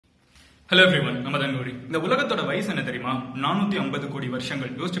Hello everyone, Madan Gowri. இந்த உலகத்தோட வயசு என்ன தெரியுமா? 450 கோடி வருஷங்கள்.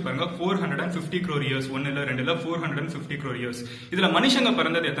 யோசிச்சு பாருங்க, 450 crore years. ஒன்னு இல்ல ரெண்டு இல்ல 450 crore years. இதுல மனுஷங்க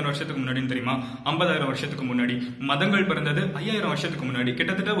பிறந்தது எத்தனை வருஷத்துக்கு முன்னாடின்னு தெரியுமா? 50,000 வருஷத்துக்கு முன்னாடி. மதங்கள் பிறந்தது 5,000 வருஷத்துக்கு முன்னாடி.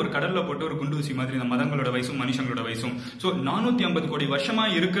 கிட்டத்தட்ட ஒரு கடல்ல போட்டு ஒரு குண்டூசி மாதிரி இந்த மதங்களோட வயசும் மனுஷங்களோட வயசும். சோ 450 கோடி வருஷமா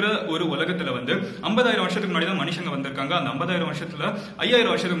இருக்கிற ஒரு உலகத்துல 50,000 வருஷத்துக்கு முன்னாடி தான் மனுஷங்க வந்திருக்காங்க. அந்த 50,000 வருஷத்துல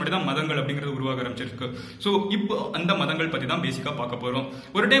 5,000 வருஷத்துக்கு முன்னாடி தான் மதங்கள் அப்படிங்கிறது உருவாக ஆரம்பிச்சிருக்கு. சோ இப்போ அந்த மதங்கள் பத்தி தான் பேசிக்கா பார்க்க போறோம்.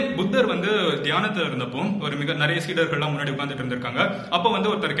 ஒரு டைம் புத்தர் தியானத்துல இருந்தப்போ ஒரு நிறைய சீடர்கள்லாம் முன்னாடி உட்கார்ந்துட்டு இருந்திருக்காங்க. அப்ப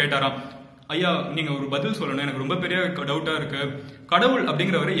ஒருத்தர் கேட்டாராம், ஐயா நீங்க ஒரு பதில் சொல்லணும், எனக்கு ரொம்ப பெரிய டவுட்டா இருக்கு, கடவுள்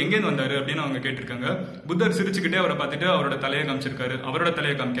அப்படிங்கிறவர் எங்கேருந்து வந்தாரு அப்படின்னு அவங்க கேட்டிருக்காங்க. புத்தர் சிரிச்சுக்கிட்டே அவரை பார்த்துட்டு அவரோட தலையை காமிச்சிருக்காரு. அவரோட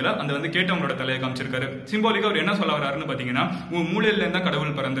தலையை காமிக்கல, அந்த கேட்டவங்களோட தலையை காமிச்சிருக்காரு. சிம்பாலிக்கா அவர் என்ன சொல்ல வராருன்னு பாத்தீங்கன்னா, உங்க மூளையில இருந்தா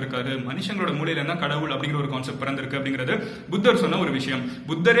கடவுள் பிறந்திருக்காரு, மனுஷங்களோட மூளையில இருந்தா கடவுள் அப்படிங்கிற ஒரு கான்செப்ட் பிறந்திருக்கு அப்படிங்கிறது புத்தர் சொன்ன ஒரு விஷயம்.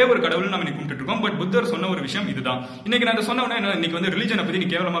 புத்தரே ஒரு கடவுள் நம்ம கும்பிட்டு இருக்கோம், பட் புத்தர் சொன்ன ஒரு விஷயம் இதுதான். இன்னைக்கு நான் சொன்ன உடனே இன்னைக்கு ரிலிஜனை பத்தி நீ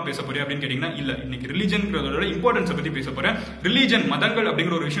கேவலமா பேச போறேன் அப்படின்னு கேட்டீங்கன்னா இல்ல, இன்னைக்கு ரிலிஜன்ங்கிறதோட இம்பார்ட்டன்ஸ் பத்தி பேச போறேன். ரிலிஜன் மதங்கள்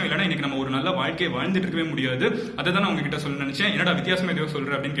அப்படிங்கிற ஒரு விஷயம் இல்லைன்னா இன்னைக்கு நம்ம ஒரு நல்ல வாழ்க்கையை வாழ்ந்துட்டு இருக்கவே முடியாது. அதை தான் நான் உங்ககிட்ட சொல்ல நினைச்சேன். என்னடா வித்தியாசம் எதுவும்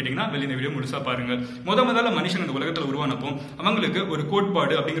சொல்றேன் அப்படின்னு கேட்டீங்கன்னா வெளிய இந்த வீடியோ முழுசா பாருங்க. முதல்ல மனுஷன் இந்த உலகத்துல உருவானப்போ அவங்களுக்கு ஒரு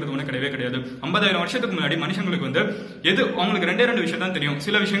கோட்பாடு அப்படிங்கிறது ஒண்ணு கிடையவே கிடையாது. 50,000 வருஷத்துக்கு முன்னாடி மனுஷங்களுக்கு எது அவங்களுக்கு ரெண்டு விஷயம் தான் தெரியும்.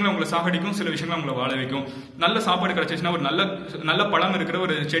 சில விஷயங்கள் அவங்களை சாகடிக்கும், சில விஷயங்கள் அவங்களை வாழ வைக்கும். நல்ல சாப்பாடு கிடைச்சிச்சுன்னா ஒரு நல்ல பழம் இருக்கிற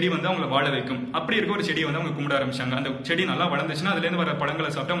ஒரு செடி அவங்களை வாழ வைக்கும். அப்படி இருக்க ஒரு செடியை அவங்க கும்பிட ஆரம்பிச்சாங்க. அந்த செடி நல்லா வளர்ந்துச்சுன்னா அதுல இருந்து வர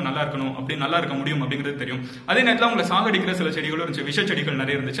பழங்களை சாப்பிட்டு அவங்க நல்லா இருக்கணும், அப்படி நல்லா இருக்க முடியும் அப்படிங்கிறது தெரியும். அதே நேரத்தில் அவங்களை சாகடிக்கிற சில செடிகளும் இருந்துச்சு, விஷ செடிகள்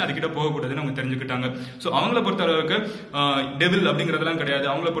நிறைய இருந்துச்சு, அதுக்கிட்ட போகக்கூடாதுன்னு அவங்க தெரிஞ்சுக்கிட்டாங்க. சோ அவங்களை பொறுத்த அளவுக்கு டெவில் அப்படிங்கறதெல்லாம் கிடையாது,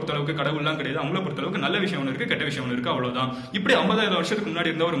 அவங்களை பொறுத்த அளவுக்கு கடவுள்லாம் கிடையாது, அவங்களை பொறுத்த அளவுக்கு நல்ல விஷயம் ஒன்று இருக்கு, கெட்ட விஷயம் ஒன்று இருக்கு, அவ்வளவுதான். இப்படி 50,000 வருஷத்துக்கு முன்னாடி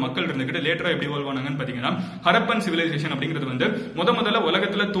இருந்த ஒரு மக்கள் இருந்துகிட்டு லேட்டரா எப்படி இவால்வ் ஆனாங்கன்னு பாத்தீங்கன்னா, ஹரப்பன் சிவிலைசேஷன் அப்படிங்கிறது முதல்ல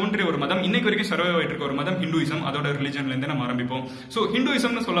உலகத்துல தோன்றிய ஒரு மதம், இன்னைக்கு வரைக்கும் சர்வைவ் ஆயிட்டு இருக்க ஒரு மதம் ஹிந்துயிசம். அதோட ரிலிஜன்ல இருந்து நம்ம ஆரம்பிப்போம். சோ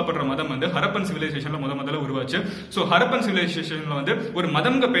ஹிந்துயிசம்னு சொல்லப்படுற மதம் ஹரப்பன் சிவிலைசேஷன்ல முதல்ல உருவாச்சு. சோ ஹரப்பன் சிவிலைசேஷன்ல ஒரு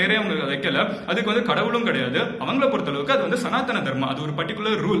மதம்ங்க பேரே அவங்க வைக்கல, அதுக்கு கடவுளும் கிடையாது. அவங்களை பொறுத்த அளவுக்கு அது சனாதன தர்மம், அது ஒரு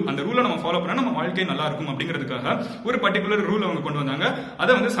பர்டிகுலர் ரூல். அந்த ரூலை நம்ம ஃபாலோ பண்ணா நம்ம வாழ்க்கை நல்லா இருக்கும் அப்படிங்கிறதுக்காக ஒரு பர்டிகுலர் ரூல் அவங்க கொண்டு வந்தாங்க.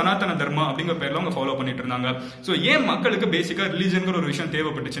 அதை சனாதன தர்மா அப்படிங்கிற பேர்ல அவங்க ஃபாலோ பண்ணிட்டு இருந்தாங்க. சோ ஏன் மக்களுக்கு பேசிக்கா ரிலிஜன்ங்கிற ஒரு விஷயம்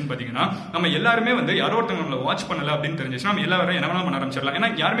தேவைப்பட்டுச்சுன்னு பாத்தீங்கன்னா, நம்ம எல்லாருமே யாரோ ஒருத்தவங்க நம்மள வாட்ச் பண்ணல அப்படின்னு தெரிஞ்சுச்சுன்னா நம்ம எல்லாரும் என்ன வேணாலும் பண்ண ஆரம்பிச்சிடலாம். ஏன்னா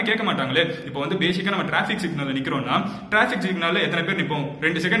யாருமே கேட்க மாட்டாங்களே. இப்போ பேசிக்கா நம்ம டிராபிக் சிக்னல்ல நிக்கிறோம்னா, டிராபிக் சிக்னல்ல எத்தனை பேர் நிப்போம்?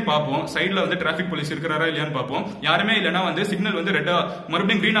 2 செகண்ட் பார்ப்போம், சைட்ல டிராபிக் போலீஸ் இருக்கிறாரா இல்லையான்னு பார்ப்போம். யாருமே இல்லைன்னா சிக்னல் ரெட்டா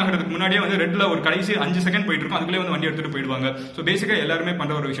மறுபடியும் கிரீன் ஆகிறதுக்கு முன்னாடியே ரெட்ல ஒரு கடைசி 5 செகண்ட் போயிட்டு இருக்கும், அதுக்குள்ளே வண்டி எடுத்துட்டு போயிடுவாங்க. சோ பேசிக்கா எல்லாருமே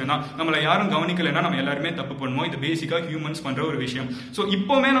பண்ற ஒரு விஷயம் தான். நம்மள யாரும் கவனிக்கலைன்னா நம்ம எல்லாருமே தப்பு பண்ணுவோம். இது பேசிக்கா ஹியூமன்ஸ் பண்ற ஒரு விஷயம். சோ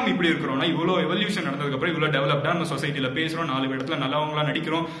இப்போமே நம்ம இப்படி இருக்கிறோம்னா, இவ்வளவு எவல்யூஷன் நடந்ததுக்கு அப்புறம் இவ்வளவு டெவலப்டா நம்ம சொசைட்டில பேசுறோம், 4 இடத்துல நல்லவங்களா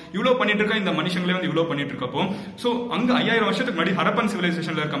நடிக்கிறோம், இவ்வளவு பண்ணிட்டு இருக்க இந்த மனுஷங்களே இவ்வளவு பண்ணிட்டு இருக்கப்போ, சோ அங்க 5,000 வருஷத்துக்கு முன்னாடி ஹரப்பன்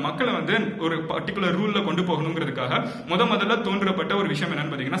சிவிலைசேஷன்ல இருக்க மக்களை ஒரு பர்டிகுலர் ரூல்ல கொண்டு போகணுங்கிறதுக்காக முதல்ல தோன்றப்பட்ட ஒரு விஷயம்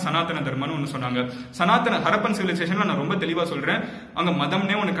என்னன்னு பாத்தீங்கன்னா சனாதன தர்மம்னு ஒண்ணு சொன்னாங்க. சனாதன ஹரப்பன் சிவிலைசேஷன்ல நான் ரொம்ப தெளிவா சொல்றேன், அங்க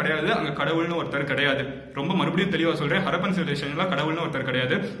மதம்னே ஒண்ணு கிடையாது, அங்க கடவுள்னு ஒருத்தர் கிடையாது. ரொம்ப மறுபடியும் தெளிவா சொல்றேன், ஹரப்பன் சிவிலைசேஷன்ல கடவுள்னு ஒருத்தர்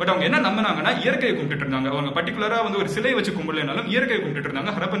கிடையாது. பட் அவங்க என்ன நம்பினாங்கன்னா இயற்கையை கும்பிட்டு இருந்தாங்க. அவங்க பர்டிகுலரா ஒரு சிலை வச்சு கும்பிடலனாலும் இயற்கையை கும்பிட்டு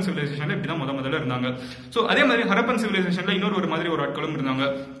இருந்தாங்க. ஹரப்பன் சிவிலைசேஷன்ல இப்படிதான் முதல்ல இருந்தாங்க. சோ அதே மாதிரி ஹரப்பன் சிவிலைசேஷன்ல இன்னொரு மாதிரி ஒரு ஆட்களும் இருந்தாங்க.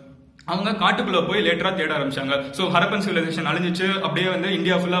 அவங்க காட்டுக்குள்ள போய் லேட்டரா தேட ஆரம்பிச்சாங்க. So Harappan civilisation அழிஞ்சிச்சு. அப்படியே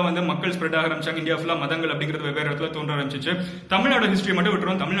இந்தியா ஃபுல்லா மக்கள் ஸ்ப்ரெட் ஆக ஆரம்பிச்சாங்க. இந்தியா ஃபுல்லா மதங்கள் அப்படிங்கிறது வெவ்வேறு இடத்துல தோன்ற ஆரம்பிச்சிச்சு. தமிழ்நாடு ஹிஸ்டரி மட்டும்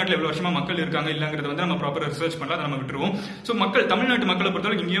விட்டுருவோம். தமிழ்நாட்டில் எவ்வளவு வருஷமா மக்கள் இருக்காங்க இல்லங்கிறது நம்ம ப்ராப்பரா ரிசர்ச் பண்ணலாம், அதை நம்ம விட்டுருவோம். சோ தமிழ்நாட்டு மக்களை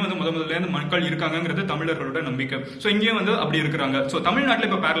பொறுத்தவரைக்கும் இங்கேயே முதல்ல இருந்து மக்கள் இருக்காங்கிறது தமிழர்களோட நம்பிக்கை. சோ இங்கேயே அப்படி இருக்கிறாங்க. சோ தமிழ்நாட்டில்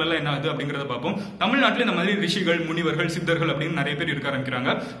இப்ப பேரலா என்ன ஆகுது அப்படிங்கறத பார்ப்போம். தமிழ்நாட்டில் இந்த மாதிரி ரிஷிகள், முனிவர்கள், சித்தர்கள் அப்படின்னு நிறைய பேர் இருக்க ஆரம்பிக்கிறாங்க.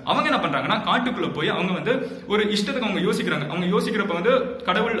 அவங்க என்ன பண்றாங்கன்னா, காட்டுக்குள்ள போய் அவங்க ஒரு இஷ்டத்துக்கு அவங்க யோசிக்கிறாங்க. அவங்க யோசிக்கிறப்ப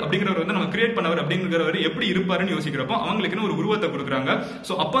கடவுள் அப்படிங்கிற நம்ம கிரியேட் பண்ணவர் அப்படிங்கிறவர் எப்படி இருப்பாருன்னு யோசிக்கிறப்போ அவங்களுக்கு ஒரு உருவத்தை கொடுக்குறாங்க.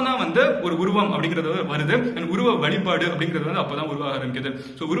 சோ அப்பதான் ஒரு உருவம் அப்படிங்கிறது வருது. உருவ வழிபாடு அப்படிங்கிறது அப்பதான் உருவாக ஆரம்பிக்குது.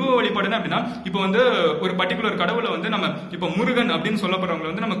 சோ உருவ வழிபாடுனா அப்படின்னா, இப்போ ஒரு பர்டிகுலர் கடவுளை நம்ம இப்போ முருகன் அப்படின்னு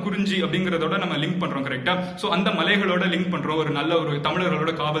சொல்லப்படுறவங்க நம்ம குறிஞ்சி அப்படிங்கறதோட நம்ம லிங்க் பண்றோம், கரெக்டா? சோ அந்த மலைகளோட லிங்க் பண்றோம், ஒரு நல்ல ஒரு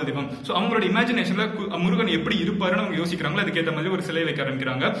தமிழர்களோட காவல் தெய்வம். சோ அவங்களோட இமேஜினேஷன்ல முருகன் எப்படி இருப்பாருன்னு அவங்க யோசிக்கிறாங்களோ அதுக்கேற்ற மாதிரி ஒரு சிலை வைக்க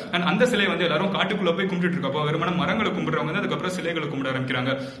ஆரம்பிக்கிறாங்க. அந்த சிலை எல்லாரும் காட்டுக்குள்ள போய் கும்பிட்டு இருக்கப்போ வெறுமன மரங்களை கும்பிடுறவங்க அதுக்கப்புறம் சிலைகளை கும்பிட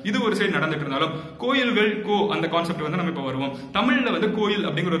ஆரம்பிக்கிறாங்க. இது ஒரு சைடு நடந்துட்டு இருந்தாலும் கோயில்கள் அந்த கான்செப்ட் நம்ம இப்ப வருவோம். தமிழ்ல கோயில்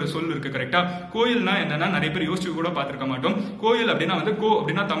அப்படிங்கிற ஒரு சொல் இருக்கு, கரெக்டா? கோயில்னா என்னன்னா நிறைய பேர் யோசிச்சு கூட பாத்துருக்க மாட்டோம். கோயில் அப்படின்னா கோ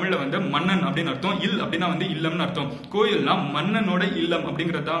அப்படின்னா தமிழ்ல மன்னன் அப்படின்னு அர்த்தம், இல் அப்படின்னா இல்லம்னு அர்த்தம். கோயில்னா மன்னனோட இல்லம்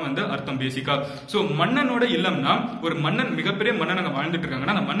அப்படிங்கிறது தான் அர்த்தம் பேசிக்கா. சோ மன்னனோட இல்லம்னா ஒரு மன்னன், மிகப்பெரிய மன்னன் அங்க வாழ்ந்துட்டு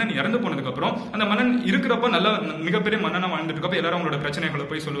இருக்காங்கன்னா, அந்த மன்னன் இறந்து போனதுக்கு அப்புறம் அந்த மன்னன் இருக்கிறப்ப நல்ல மிகப்பெரிய மன்னனா வாழ்ந்துட்டு இருக்கப்ப எல்லாரும் அவங்களோட பிரச்சனைகளை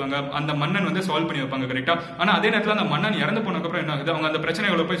போய் சொல்லுவாங்க. அந்த மன்னன் சால்வ் பண்ணி வைப்பாங்க, கரெக்டா? ஆனா அதே நேரத்துல அந்த மன்னன் இறந்து போனதுக்கு அப்புறம் என்ன ஆகுது, அவங்க அந்த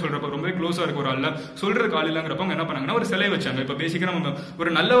பிரச்சனைகளை போய் சொல்றப்ப ரொம்பவே க்ளோஸா இருக்க ஒரு ஆள் சொல்றதுக்கு ஆள் இல்லங்கிறப்ப அவங்க என்ன பண்ணாங்கன்னா ஒரு சிலை வச்சாங்க. இப்ப பேசிக்கா நம்ம ஒரு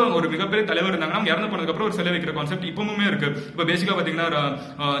நல்ல ஒரு மிகப்பெரிய தலைவர் இருந்தாங்கன்னா அவங்க இறந்து போனதுக்கு அப்புறம் ஒரு சிலை வைக்கிற கான்செப்ட் இப்பவுமே இருக்கு. இப்ப பேசிக்கா பாத்தீங்கன்னா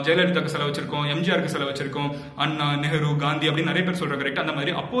ஜெயலலிதாக்கு சிலை வச்சிருக்கோம், எம்ஜிஆருக்கு சிலை வச்சிருக்கோம், அண்ணா, நேரு, காந்தி அப்படின்னு நிறைய பேர் சொல்றாங்க. கரெக்ட். அந்த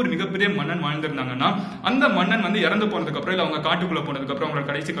மாதிரி அப்போ ஒரு மிகப்பெரிய மன்னன் வாழ்ந்திருந்தாங்கன்னா அந்த மன்னன் வந்து இறந்து போனதுக்கு அப்புறம் இல்ல அவங்க காட்டுக்குள்ள போனதுக்கு அப்புறம் அவங்களோட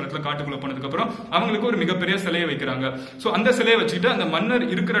கடைசி காலத்துல காட்டுக்குள்ள போனதுக்கு அப்புறம் அவங்களுக்கு ஒரு மிகப்பெரிய சிலையை வைக்கிறாங்க. சோ அந்த சிலையை வச்சுக்கிட்டு அந்த மன்னர்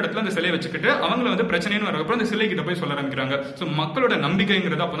இருக்கிற இடத்துல அந்த சிலையை வச்சுக்கிட்டு அவங்கள வந்து பிரச்சனைன்னு வரப்போ அந்த சிலை கிட்ட போய் சொல்ல ஆரம்பிக்கிறாங்க. சோ மக்களோட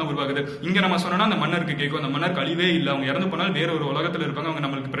நம்பிக்கைங்கிறது அப்பதான் உருவாகுது. இங்க நம்ம சொன்னா அந்த மன்னருக்கு கேட்கும், அந்த மன்னருக்கு அழிவே இல்ல, அவங்க இறந்து போனால் வேற ஒரு உலகத்துல இருப்பாங்க, அவங்க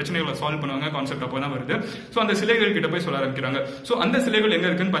நம்மளுக்கு பிரச்சனைகளை சால்வ் பண்ணுவாங்க கான்செப்ட் அப்பதான் வருது. சோ அந்த சிலைகள் கிட்ட போய் சொல்ல ஆரம்பிக்கிறாங்க. சோ அந்த சிலைகள் எங்க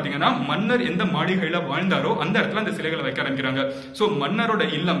இருக்குன்னு பாத்தீங்கன்னா மன்னர் எந்த மாளிகையில வாழ்ந்தாரோ அந்த இடத்துல அந்த சிலைகளை வைக்க ஆரம்பிக்கிறாங்க. சோ மன்னரோட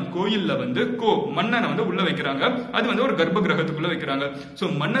இல்லம் கோயில்ல வந்து மன்னனை வந்து உள்ள வைக்கிறாங்க. அது வந்து ஒரு கர்ப்ப கிரகத்துக்குள்ள வைக்கிறாங்க. சோ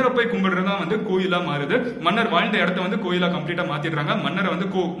மன்னரை போய் கும்பிடுறதா வந்து கோயிலா மாறுது. மன்னர் வாழ்ந்த இடத்த வந்து கோயிலா கம்ப்ளீட்டா மாத்திடுறாங்க. மன்னரை வந்து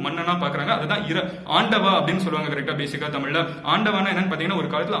மன்னனா பாக்குறாங்க. அதுதான் ஆண்டவா அப்படின்னு சொல்லுவாங்க. கரெக்டா பேசிக்கா தமிழ்ல ஆண்டவனா என்னன்னு பாத்தீங்கன்னா ஒரு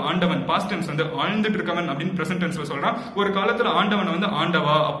காலத்துல ஆண்டவன் பாஸ்ட் டென்ஸ் வந்து ஆழ்ந்துட்டு இருக்கவன் அப்படின்னு பிரசன்ட் டென்ஸ்ல சொல்றான். ஒரு காலத்துல ஆண்டவன் வந்து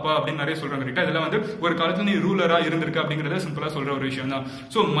ஆண்டவா அப்பா அப்படின்னு நிறைய சொல்றாங்க. கரெக்டா. இதெல்லாம் வந்து ஒரு காலத்துல நீ ரூலரா இருந்திருக்க அப்படிங்கறத சிம்பிளா சொல்ற ஒரு விஷயம் தான்.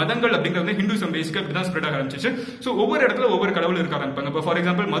 சோ மதங்கள் அப்படிங்கிறது ஹிந்துசம் பேசிக்கா இப்படிதான் ஸ்ப்ரெட் ஆக ஆரம்பிச்சிச்சு. சோ ஒவ்வொரு இடத்துல ஒவ்வொரு கடவுள் இருக்க ஆரம்பிப்பாங்க. இப்போ ஃபார்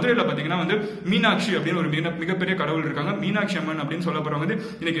எக்ஸாம்பிள் மதுரையில பாத்தீங்கன்னா வந்து மீனாட்சி அப்படின்னு ஒரு மிகப்பெரிய கடவுள் இருக்காங்க. மீனாட்சி அம்மன் அப்படின்னு சொல்ல போறவங்க வந்து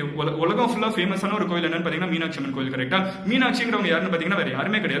இன்னைக்கு உலகம் ஃபுல்லா ஃபேமஸான ஒரு கோயில் என்னன்னு பாத்தீங்கன்னா மீனாட்சி அம்மன் கோயில். கரெக்டா. மீனாட்சிங்கிறவங்க யாருன்னு பாத்தீங்கன்னா வேற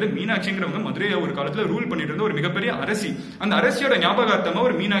யாருமே கிடையாது. மீனாட்சிங்கிறவங்க மதுரையை ஒரு காலத்துல ரூல் பண்ணிட்டு இருந்த ஒரு மிகப்பெரிய அரசி. அந்த அரசியோட ஞாபகார்த்தமா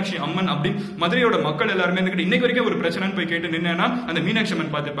ஒரு மீனாட்சி அம்மன் அப்படி மதுரையோட மக்கள் எல்லாருமே இன்னைக்கு வரைக்கும் ஒரு பிரச்சனைன்னு போய் கேட்டு நின்னா அந்த மீனாட்சி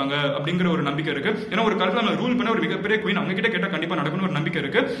அம்மன் பாத்துப்பாங்க அப்படிங்கிற ஒரு நம்பிக்கை இருக்கு. ஏன்னா ஒரு காலத்துல நம்ம ரூல் பண்ண ஒரு மிகப்பெரிய குயின், அவங்க கிட்ட கேட்டா கண்டிப்பா நடக்கணும் ஒரு நம்பிக்கை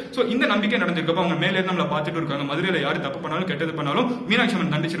இருக்கு. சோ இந்த நம்பிக்கை நடந்திருக்கப்ப அவங்க மேலே நம்மள பாத்துட்டு இருக்காங்க. மதுரையில யாரு தப்பு பண்ணாலும் கெட்டது பண்ணாலும் மீனாட்சி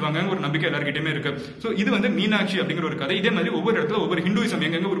அம்மன் தண்டிச்சிருவாங்க ஒரு நம்பிக்கை எல்லாருக்கிட்டயுமே இருக்கு. சோ இது வந்து மீனாட்சி அப்படிங்கிற ஒரு கதை. இதே மாதிரி ஒவ்வொரு இடத்துல ஒவ்வொரு ஹிந்துயிசம்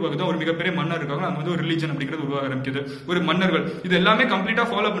எங்க உருவாகுதோ ஒரு மிகப்பெரிய மன்னர் இருக்காங்க, அங்க வந்து ஒரு ரிலிஜன் அப்படிங்கிறது உருவாக ஆரம்பிக்குது. ஒரு மன்னர்கள் இது எல்லாமே கம்ப்ளீட்டா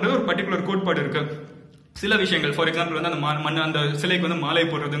ஃபாலோ பண்றது ஒரு பர்டிகுலர் கோட்பாடு இருக்கு. சில விஷயங்கள் ஃபார் எக்ஸாம்பிள் வந்து அந்த அந்த சிலைக்கு வந்து மாலை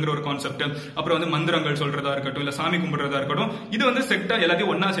போடுறதுங்கிற ஒரு கான்செப்ட், அப்புறம் வந்து மந்திரங்கள் சொல்றதா இருக்கட்டும், இல்ல சாமி கும்பிடுறதா இருக்கட்டும், இது வந்து செக்டா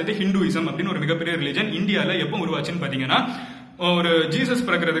எல்லாத்தையும் ஒன்னா சேர்த்து ஹிந்துயிசம் அப்படின்னு ஒரு மிகப்பெரிய ரிலிஜன் இந்தியால எப்போ உருவாச்சுன்னு பாத்தீங்கன்னா ஒரு ஜீசஸ்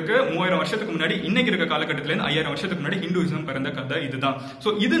பிறக்கிறதுக்கு 3000 வருஷத்துக்கு முன்னாடி, இன்னைக்கு இருக்க காலகட்டத்துல இருந்து 5000 வருஷத்துக்கு முன்னாடி ஹிந்துயிசம் பிறந்த கதை இதுதான்.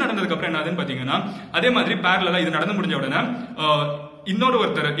 சோ இது நடந்ததுக்கு அப்புறம் என்னதுன்னு பாத்தீங்கன்னா அதே மாதிரி பேரலா இது நடந்து முடிஞ்ச உடனே இன்னொரு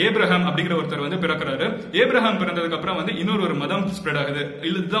ஒருத்தர் ஏப்ரஹாம் அப்படிங்கிற ஒருத்தர் வந்து பிறக்கிறாரு. ஏப்ரஹாம் பிறந்ததுக்கு அப்புறம் வந்து இன்னொரு மதம் ஸ்ப்ரெட் ஆகுது.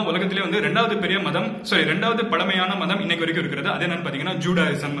 இதுதான் உலகத்திலே வந்து ரெண்டாவது பழமையான மதம் இன்னைக்கு வரைக்கும் இருக்கிறது. அது என்னன்னு பாத்தீங்கன்னா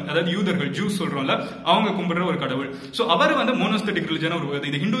ஜூடாயிசம், அதாவது யூதர்கள் ஜூஸ் சொல்றோம்ல, அவங்க கும்பிடுற ஒரு கடவுள். சோ அவர் வந்து மோனோஸ்தட்டிக் ரிலிஜனா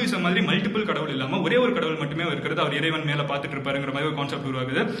உருவாகுது. இது ஹிந்துயிசம் மாதிரி மல்டிபிள் கடவுள் இல்லாம ஒரே ஒரு கடவுள் மட்டுமே இருக்கிறது. அவர் இறைவன் மேல பாத்துட்டு இருப்பாருங்கிற மாதிரி ஒரு கான்செப்ட்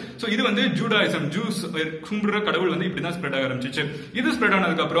உருவாகுது. சோ இது வந்து ஜூடாயிசம், ஜூஸ் கும்பிடுற கடவுள் வந்து இப்படிதான் ஸ்ப்ரெட் ஆக ஆரம்பிச்சிச்சு. இது ஸ்ப்ரெட்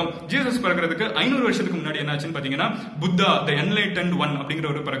ஆனதுக்கு அப்புறம் ஜீசஸ் பிறக்கிறதுக்கு 500 வருஷத்துக்கு முன்னாடி என்னாச்சுன்னு பாத்தீங்கன்னா புத்தா தி என்லைட்டன் ஒன் அப்படிங்கிற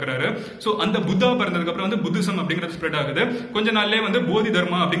ஒரு பிறக்கிறாரு. சோ அந்த புத்தா பிறந்ததுக்கு அப்புறம் வந்து புத்திசம் அப்படிங்கிறது ஸ்ப்ரெட் ஆகுது. கொஞ்ச நாள்லயே வந்து போதி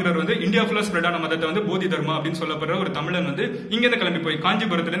தர்மா அப்படிங்கிற வந்து இந்தியா ஃபுல்லா ஸ்ப்ரெட் ஆன மதத்தை வந்து போதி தர்மா அப்படின்னு சொல்லப்படுற ஒரு தமிழன் வந்து இங்க இருந்து கிளம்பி போய்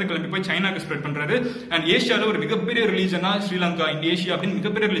காஞ்சிபுரத்துல இருந்து கிளம்பி போய் சைனாக்கு ஸ்ப்ரெட் பண்றாரு. அண்ட் ஏசியால ஒரு மிகப்பெரிய ரிலிஜனா ஸ்ரீலங்கா, ஏசியா அப்படின்னு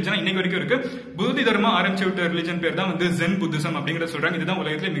மிகப்பெரிய ரிலிஜனா இன்னைக்கு வரைக்கும் இருக்கு. போதி தர்மா ஆரம்பிச்சு விட்ட ரிலிஜன் பேர் தான் வந்து ஜென் புத்திசம் அப்படிங்கறத சொல்றாங்க. இதுதான்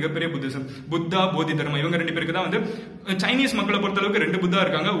உலகத்திலே மிகப்பெரிய புத்திசம். புத்தா, போதி தர்மா இவங்க ரெண்டு பேருக்கு தான் வந்து சைனீஸ் மக்களை பொறுத்த அளவுக்கு 2 புத்தா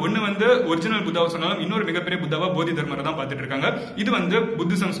இருக்காங்க. ஒன்னு வந்து ஒரிஜினல் புத்தாவை சொன்னாலும் இன்னொரு மிகப்பெரிய புத்தாவா போதி தர்மரை தான் பாத்துட்டு இருக்காங்க. இது வந்து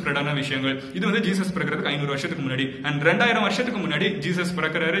புத்திசம் ஸ்ப்ரெட் ஆன விஷயங்கள். இது வந்து ஜீசஸ் பிறக்கிறதுக்கு 500 வருஷத்துக்கு முன்னாடி. அண்ட் 2000 வருஷத்துக்கு முன்னாடி ஜீசஸ்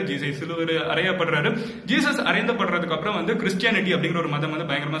பிறக்கிறாரு. ஜீசஸ் சிலுவையில் அறையப்படுறாரு. ஜீசஸ் அறையப்படுறதுக்கு அப்புறம் வந்து கிறிஸ்டியானிட்டி அப்படிங்கிற ஒரு மதம் வந்து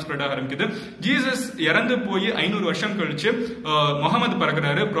பயங்கரமா ஸ்ப்ரெட் ஆக ஆரம்பிக்குது. ஜீசஸ் இறந்து போய் 500 வருஷம் கழிச்சு முகமது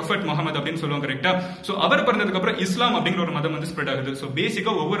பிறக்கிறாரு. ப்ரொஃபெட் முகமது அப்படின்னு சொல்லுவாங்க. கரெக்டா. சோ அவர் பிறந்ததுக்கு அப்புறம் இஸ்லாம் அப்படிங்கிற ஒரு மதம் வந்து ஸ்ப்ரெட் ஆகுது. சோ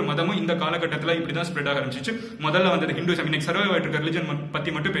பேசிக்கா ஒவ்வொரு மதமும் இந்த காலகட்டத்தில் இப்படிதான் ஸ்ப்ரெட் ஆக ஆரம்பிச்சிச்சு. முதல்ல வந்து ஹிந்துசம், இன்னைக்கு சர்வே ஆயிட்டு இருக்க ரிலிஜன் பத்தி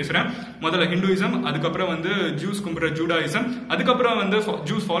மட்டும் பேசுறேன். முதல்ல ஹிந்துயிசம், அதுக்கப்புறம் வந்து ஜூஸ் கும்பிடுற ஜூடாயிசம், அதுக்கப்புறம் வந்து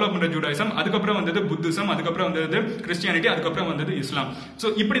ஜூஸ் ஃபாலோ பண்ற ஜூடாயிசம், அதுக்கப்புறம் வந்தது புத்திசம், அதுக்கப்புறம் வந்தது கிறிஸ்டியானிட்டி, அதுக்கப்புறம் வந்தது இஸ்லாம். சோ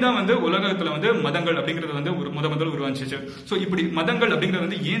இப்படிதான் வந்து உலகத்துல வந்து மதங்கள் அப்படிங்கிறது வந்து முதல் உருவாச்சு. சோ இப்படி மதங்கள் அப்படிங்கிறது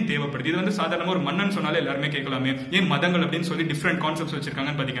வந்து ஏன் தேவைப்படுது? இது வந்து சாதாரணமா ஒரு மன்னன் சொன்னாலே எல்லாருமே கேட்கலாமே, ஏன் மதங்கள் அப்படின்னு சொல்லி டிஃபரெண்ட் கான்செப்ட்ஸ்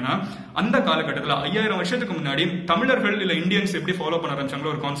வச்சிருக்காங்கன்னு பாத்தீங்கன்னா அந்த காலகட்டத்தில் 5000 வருஷத்துக்கு முன்னாடி தமிழர்கள் இல்ல இந்தியன்ஸ் எப்படி ஃபாலோ பண்ண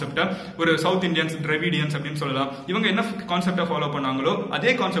ஆரம்பிச்சாங்களோ ஒரு கான்செப்ட், ஒரு சவுத் இந்தியன்ஸ், டிராவிடியன்ஸ் அப்படின்னு சொல்லலாம். இவங்க என்ன கான்செப்டை ஃபாலோ பண்ணாங்களோ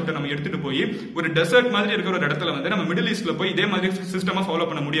அதே கான்செப்டை நம்ம எடுத்துட்டு போய் ஒரு டெசர்ட் மாதிரி இருக்கிற ஒரு இடத்துல வந்து நம்ம மிடில் ஈஸ்ட்ல போய் இதே மாதிரி சிஸ்டமா ஃபாலோ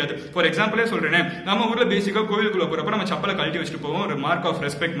பண்ண முடியாது. ஃபார் எக்ஸாம்பிளே சொல்றேன், நம்ம ஊர்ல பேசிக்கா கோயிலுக்குள்ள போறப்ப நம்ம சப்பலை கழட்டி வச்சுட்டு போவோம். ஒரு மார்க் ஆஃப்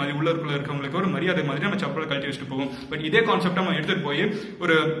ரெஸ்பெக்ட் மாதிரி உள்ளூருக்குள்ள இருக்கவங்களுக்கு ஒரு மரியாதை மாதிரி நம்ம சப்பலை கழட்டி வச்சுட்டு போவோம். பட் இதே கான்செப்ட் நம்ம எடுத்துட்டு போய்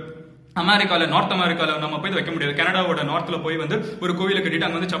ஒரு அமெரிக்கால நார்த் அமெரிக்கால நம்ம போய் வைக்க முடியாது. கனடாவோட நார்த்ல போய் வந்து ஒரு கோயிலை கட்டிட்டு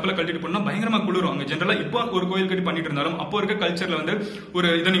அங்க வந்து செப்பலை கட்டிட்டு போனா பயங்கரமா குளிரும். அங்க ஜெனரலா இப்போ ஒரு கோயில் கட்டி பண்ணிட்டு இருந்தாலும் அப்போ இருக்க கல்ச்சர்ல வந்து ஒரு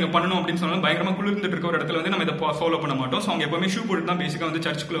இதை நீங்க பண்ணணும் அப்படின்னு சொன்னாலும் பயங்கரமா குளிர்ந்துட்டு இருக்க ஒரு இடத்துல வந்து நம்ம இதை ஃபாலோ பண்ண மாட்டோம். ஸோ அவங்க எப்பவுமே ஷூ போட்டு தான் பேசிக்கா வந்து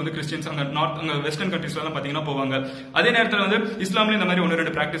சர்ச்சுக்குள்ள வந்து கிறிஸ்டியன்ஸ் அங்க வெஸ்டர்ன் கண்ட்ரீஸ்ல எல்லாம் பாத்தீங்கன்னா போவாங்க. அதே நேரத்தில் வந்து இஸ்லாம்ல இந்த மாதிரி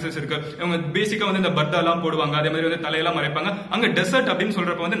 1-2 பிராக்டிசஸ் இருக்கு. அவங்க பேசிக்கா வந்து இந்த பர்தா எல்லாம் போடுவாங்க, அதே மாதிரி வந்து தலையெல்லாம் மறைப்பாங்க. அங்க டெசர்ட் அப்படின்னு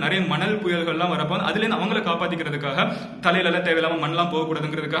சொல்றப்ப வந்து நிறைய மணல் புயல்கள் எல்லாம் வரப்போ அதுல இருந்து அவங்களை காப்பாத்திக்கிறதுக்காக தலையில எல்லாம் தேவையில்லாம மண்ணெல்லாம்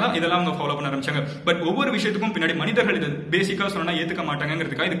போகக்கூடாதுங்கிறதுக்காக இதெல்லாம் அவங்க ஃபாலோ பண்ண ஆரம்பிச்சாங்க. பட் ஒவ்வொரு விஷயத்துக்கும் பின்னாடி மனிதர்கள் இது பேசிக்கா சொன்னா ஏத்துக்க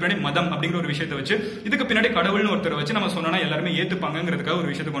மாட்டாங்கிறதுக்காக இதுக்கு பின்னாடி மதம் அப்படிங்கிற ஒரு விஷயத்தை வச்சு இதுக்கு பின்னாடி கடவுள்னு ஒருத்தர் வச்சு நம்ம சொன்னா எல்லாருமே ஏத்துப்பாங்கிறதுக்காக ஒரு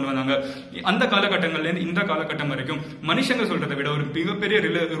விஷயத்தை கொண்டு வந்தாங்க. அந்த காலகட்டங்கள்ல இருந்து இந்த காலகட்டம் வரைக்கும் மனுஷங்க சொல்றதை விட ஒரு மிகப்பெரிய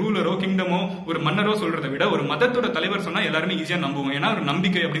ரூலரோ கிங்டமோ ஒரு மன்னரோ சொல்றதை விட ஒரு மதத்தோட தலைவர் சொன்னா எல்லாருமே ஈஸியா நம்புவோம். ஏன்னா ஒரு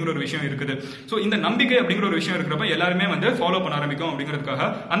நம்பிக்கை அப்படிங்கிற ஒரு விஷயம் இருக்குது. சோ இந்த நம்பிக்கை அப்படிங்கிற ஒரு விஷயம் இருக்கிறப்ப எல்லாருமே வந்து ஃபாலோ பண்ண ஆரம்பிக்கும்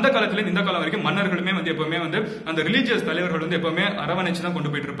அப்படிங்கிறதுக்காக அந்த காலத்துல இந்த காலம் வரைக்கும் மன்னர்களுமே வந்து எப்பவுமே வந்து அந்த ரிலீஜியஸ் தலைவர்கள் வந்து எப்பவுமே அரவணைச்சு தான்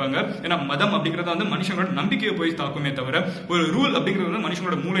கொண்டு போயிட்டு இருப்பாங்க. ஏன்னா மதம் அப்படிங்கறது வந்து மனுஷங்களோட நம்பிக்கையை போய் தாக்குமே தவிர ஒரு ரூல் அப்படிங்கிறது வந்து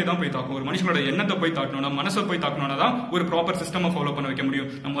மனுஷங்களோட மூளை தான் போய் தாக்கும். ஒரு மனுஷங்களோட எண்ணத்தை போய் தாக்கணும், மனசை போய் தாக்கணும்னா தான் ஒரு ப்ராப்பர் சிஸ்டம் ஃபாலோ பண்ண வைக்க முடியும்.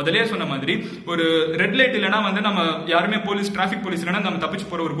 நம்ம முதலே சொன்ன மாதிரி ஒரு ரெட் லைட் இல்லைன்னா வந்து நம்ம யாருமே டிராபிக் போலீஸ் இல்லைன்னா நம்ம தப்பிச்சு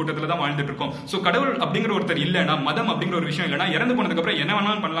போற ஒரு கூட்டத்துல தான் வாழ்ந்துட்டு இருக்கோம். சோ கடவுள் அப்படிங்கிற ஒருத்தர் இல்லைன்னா மதம் அப்படிங்கிற ஒரு விஷயம் இல்லைன்னா இறந்து போனதுக்கு அப்புறம் என்ன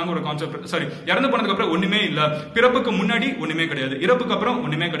வேணாலும் பண்ணலாங்க ஒரு கான்செப்ட். சாரி, இறந்து போனதுக்கு அப்புறம் ஒண்ணுமே இல்ல, பிறப்புக்கு முன்னாடி ஒண்ணுமே கிடையாது, இறப்புக்கு அப்புறம்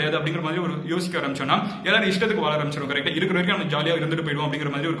ஒண்ணுமே கிடையாது அப்படிங்கிற மாதிரி ஒரு யோசிக்க ஆரம்பிச்சோம்னா எல்லாரும் இஷ்டத்துக்கு வாழ ஆரம்பிச்சிடும். கரெக்டா இருக்கிற வரைக்கும் நம்ம ஜாலியா இருந்துட்டு போயிடுவோம்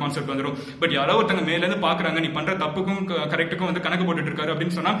அப்படிங்கிற மாதிரி ஒரு கான்செப்ட் வந்துடும். பட் யாரோ ஒருத்தங்க மேல இருந்து பாக்குறாங்க, நீ பண்ற தப்புக்கும் கரெக்டுக்கும் வந்து கணக்கு போட்டுட்டு இருக்காரு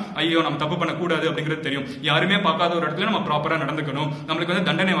அப்படின்னு சொன்னா ஐயோ நம்ம தப்பு பண்ண கூடாது அப்படிங்கிறது தெரியும். யாருமே பார்க்காத ஒரு இடத்துல நம்ம ப்ராப்பரா நடந்துக்கணும். நம்மளுக்கு வந்து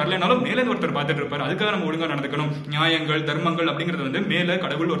தண்டனை வரலனாலும் மேல ஒருத்தர் பார்த்துட்டு இருப்பாரு, அதுக்காக நம்ம ஒழுங்கா நடந்துக்கணும். நியாயங்கள் தர்மங்கள் அப்படிங்கிறது வந்து மேல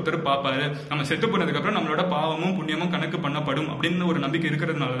கடவுள் ஒருத்தர் பார்ப்பாரு. நம்ம செத்து போனதுக்கு அப்புறம் நம்மளோட பாவமும் புண்ணியமும் கணக்கு பண்ணப்படும் அப்படின்னு ஒரு நம்பிக்கை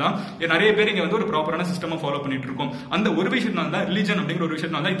இருக்கிறதுனாலதான் நிறைய பேர் இங்க வந்து ஒரு ப்ராப்பரான சிஸ்டம் ஃபாலோ பண்ணிட்டு இருக்கோம். அந்த ஒரு விஷயத்தினால தான் ரிலிஜன் அப்படிங்கிற ஒரு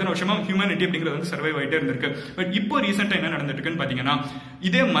விஷயத்தினால தான் இத்தனை வருஷமா ஹியூமனிட்டி அப்படிங்கிறது வந்து சர்வைவ் ஆயிட்டே இருந்திருக்கு. பட் இப்போ ரீசெண்டா என்ன நடந்துட்டு இருக்குன்னு பாத்தீங்கன்னா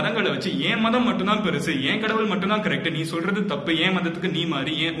இதே மதங்களை வச்சு என் மதம் மட்டும்தான் பெருசு, என் கடவுள் மட்டும்தான் கரெக்ட், நீ சொல்றது தப்பு, என் மதத்துக்கு நீ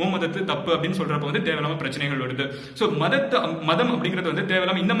மாறி ஏன் ஓ மதத்து தப்பு அப்படின்னு சொல்றப்ப வந்து தேவையில்லாம பிரச்சனைகள் வருது. சோ மதம் அப்படிங்கிறது வந்து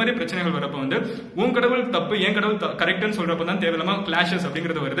தேவையில்லாம இந்த மாதிரி பிரச்சனைகள் வரப்ப வந்து உன் கடவுள் தப்பு என் கடவுள் கரெக்ட்னு சொல்றப்ப தான் தேவையில்லாம கிளாஷஸ்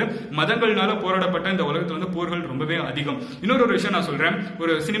அப்படிங்கிறது வருது. மதங்கள்னால போராடப்பட்ட இந்த உலகத்துல வந்து போர்கள் ரொம்பவே அதிகம். இன்னொரு விஷயம் நான் சொல்றேன்,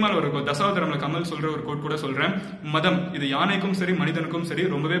 ஒரு சினிமால ஒரு தசாவதாரம்ல கமல் சொல்ற ஒரு கோட் கூட சொல்றேன், மதம் இது யானைக்கும் சரி மனிதனுக்கும் சரி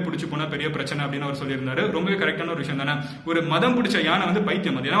ரொம்பவே பிடிச்சு போன பெரிய பிரச்சனை அப்படின்னு அவர் சொல்லியிருந்தாரு. ரொம்பவே கரெக்டான ஒரு விஷயம் தானே. ஒரு மதம் பிடிச்ச யானை வந்து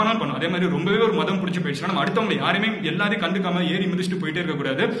பைத்தியம், அது என்ன வேணாலும் பண்ணும். அதே மாதிரி ரொம்பவே ஒரு மதம் பிடிச்சு போயிடுச்சுன்னா நம்ம அடுத்தவங்க யாருமே எல்லாரையும் கண்டுக்காம ஏறி மிதிச்சுட்டு போயிட்டே இருக்க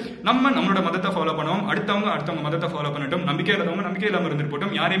கூடாது. நம்மளோட மதத்தை ஃபாலோ பண்ணுவோம், அடுத்தவங்க மதத்தை ஃபாலோ பண்ணட்டும், நம்பிக்கை இல்லாதவங்க நம்பிக்கை இல்லாம இருந்துட்டு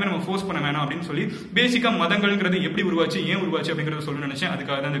போட்டோம், யாரையுமே நம்ம ஃபோர்ஸ் பண்ண வேணாம் அப்படின்னு சொல்லி பேசிக்கா மதங்கள்ங்கிறது எப்படி உருவாச்சு ஏன் உருவாச்சு அப்படிங்கறத சொல்ல நினைச்சேன்.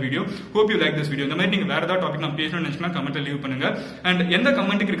 அதுக்காக தான் இந்த video. Hope you like this video. இந்த மாதிரி நீங்க வேற ஏதாவது டாபிக் நான் பேசணும்னு நினைச்சீங்கன்னா கமெண்ட்ல லீவ் பண்ணுங்க. அண்ட் எந்த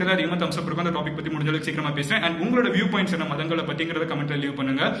கமெண்ட்டுக்கு இருக்கிறதா அதிகமா தம்ஸ் அப் இருக்கும் அந்த டாபிக் பத்தி முடிஞ்ச அளவுக்கு சீக்கிரமா பேசுறேன். அண்ட் உங்களோட வியூ பாயிண்ட்ஸ் என்ன மதங்களை பத்திங்கிறத கமெண்ட்ல லீவ்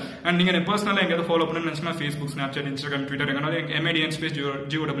பண்ணுங்க. அண்ட் நீங்க பர்சனலா எங்கேயாவது ஃபாலோ பண்ணணும்னு நினைச்சீங்கன்னா Facebook, Snapchat, Instagram, Twitter MADN space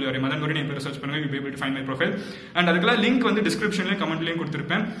GOWRI Madan Gowri name search பண்ணுங்க, you'll be able to find my profile. And அதுக்கெல்லாம் லிங்க் வந்து டிஸ்கிரிப்ஷன்லயும் கமெண்ட்லயும்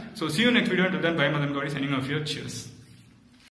கொடுத்திருப்பேன். So see you next video. Until then, bye. Madan Gowri signing off here. Cheers.